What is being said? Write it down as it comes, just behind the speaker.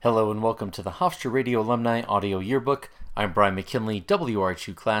Hello and welcome to the Hofstra Radio Alumni Audio Yearbook. I'm Brian McKinley,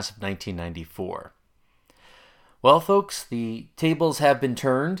 WRHU class of 1994. Well, folks, the tables have been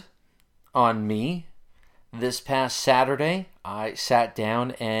turned on me. This past Saturday, I sat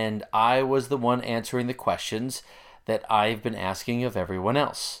down and I was the one answering the questions that I've been asking of everyone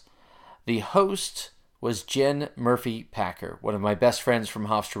else. The host was Jen Murphy-Packer, one of my best friends from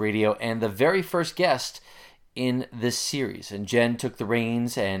Hofstra Radio, and the very first guest in this series. And Jen took the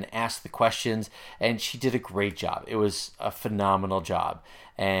reins and asked the questions, and she did a great job. It was a phenomenal job.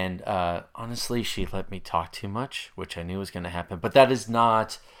 And honestly, she let me talk too much, which I knew was going to happen. But that's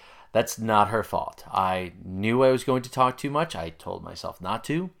not her fault. I knew I was going to talk too much. I told myself not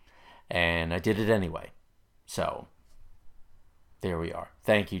to, and I did it anyway. So there we are.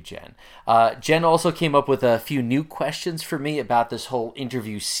 Thank you, Jen. Jen also came up with a few new questions for me about this whole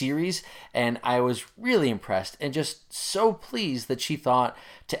interview series, and I was really impressed and just so pleased that she thought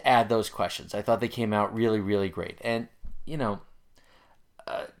to add those questions. I thought they came out really, really great. And,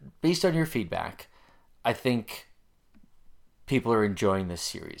 based on your feedback, I think people are enjoying this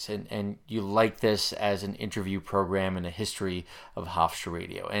series, and you like this as an interview program and a history of Hofstra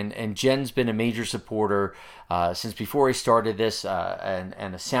Radio. And Jen's been a major supporter since before I started this,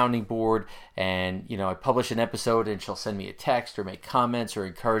 and a sounding board. And, I publish an episode and she'll send me a text or make comments or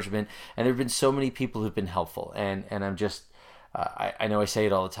encouragement. And there have been so many people who've been helpful. And I'm just, I know I say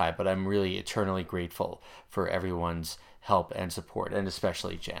it all the time, but I'm really eternally grateful for everyone's help and support, and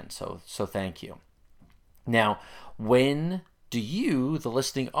especially Jen. So thank you. Now, when do you, the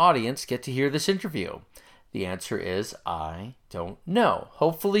listening audience, get to hear this interview? The answer is, I don't know.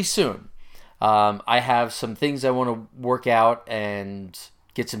 Hopefully soon. I have some things I want to work out and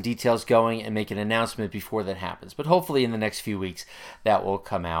get some details going and make an announcement before that happens. But hopefully in the next few weeks, that will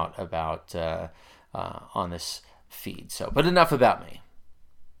come out about on this feed. But enough about me.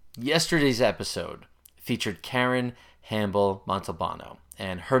 Yesterday's episode featured Karen Hambel Montalbano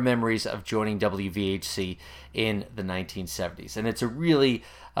and her memories of joining WVHC in the 1970s. And it's a really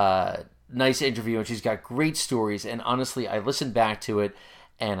nice interview, and she's got great stories. And honestly, I listened back to it,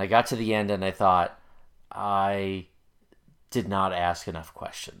 and I got to the end, and I thought, I did not ask enough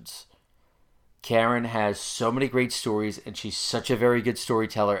questions. Karen has so many great stories, and she's such a very good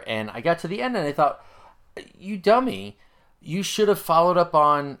storyteller. And I got to the end, and I thought, you dummy, you should have followed up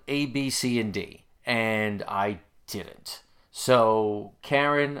on A, B, C, and D. And I didn't. So,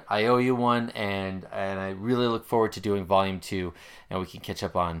 Karen, I owe you one, and I really look forward to doing Volume 2, and we can catch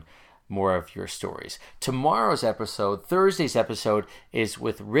up on more of your stories. Tomorrow's episode, Thursday's episode, is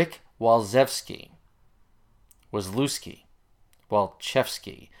with Rick Walczewski.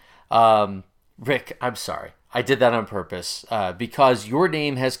 Walczewski. Rick, I'm sorry. I did that on purpose because your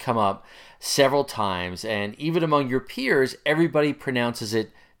name has come up several times, and even among your peers, everybody pronounces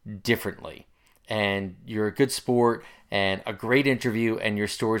it differently. And you're a good sport and a great interview, and your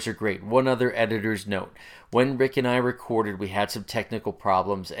stories are great. One other editor's note. When Rick and I recorded, we had some technical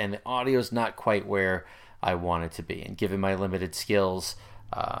problems, and the audio's not quite where I want it to be. And given my limited skills,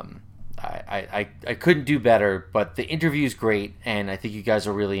 I couldn't do better, but the interview's great, and I think you guys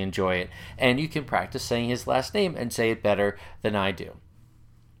will really enjoy it. And you can practice saying his last name and say it better than I do.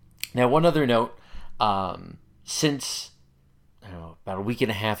 Now, one other note. Since about a week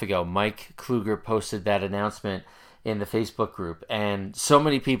and a half ago, Mike Kluger posted that announcement in the Facebook group, and so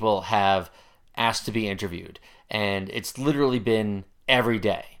many people have asked to be interviewed, and it's literally been every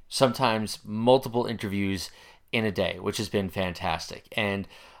day, sometimes multiple interviews in a day, which has been fantastic. And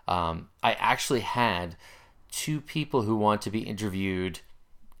I actually had two people who want to be interviewed,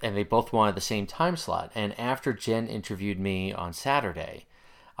 and they both wanted the same time slot. And after Jen interviewed me on Saturday,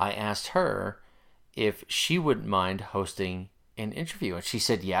 I asked her if she wouldn't mind hosting an interview, and she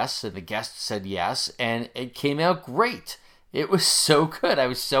said yes, and the guest said yes, and it came out great. It was so good. I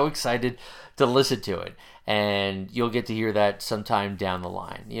was so excited to listen to it, and you'll get to hear that sometime down the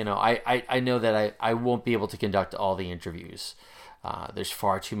line. I know that I won't be able to conduct all the interviews. There's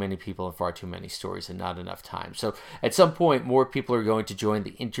far too many people and far too many stories and not enough time. So at some point, more people are going to join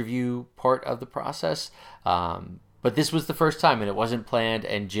the interview part of the process. But this was the first time, and it wasn't planned,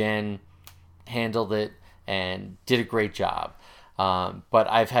 and Jen handled it and did a great job. But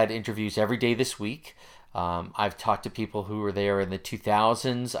I've had interviews every day this week. I've talked to people who were there in the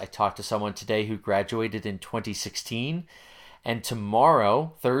 2000s. I talked to someone today who graduated in 2016. And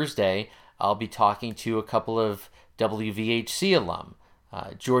tomorrow, Thursday, I'll be talking to a couple of WVHC alum.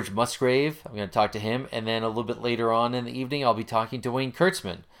 George Musgrave, I'm going to talk to him. And then a little bit later on in the evening, I'll be talking to Wayne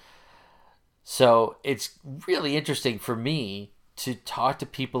Kurtzman. So it's really interesting for me to talk to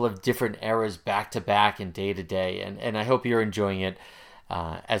people of different eras back to back and day to day. And I hope you're enjoying it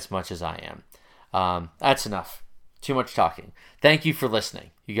as much as I am. That's enough. Too much talking. Thank you for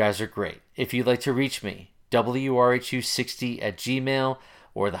listening. You guys are great. If you'd like to reach me, WRHU60@gmail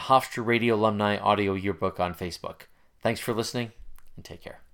or the Hofstra Radio Alumni Audio Yearbook on Facebook. Thanks for listening, and take care.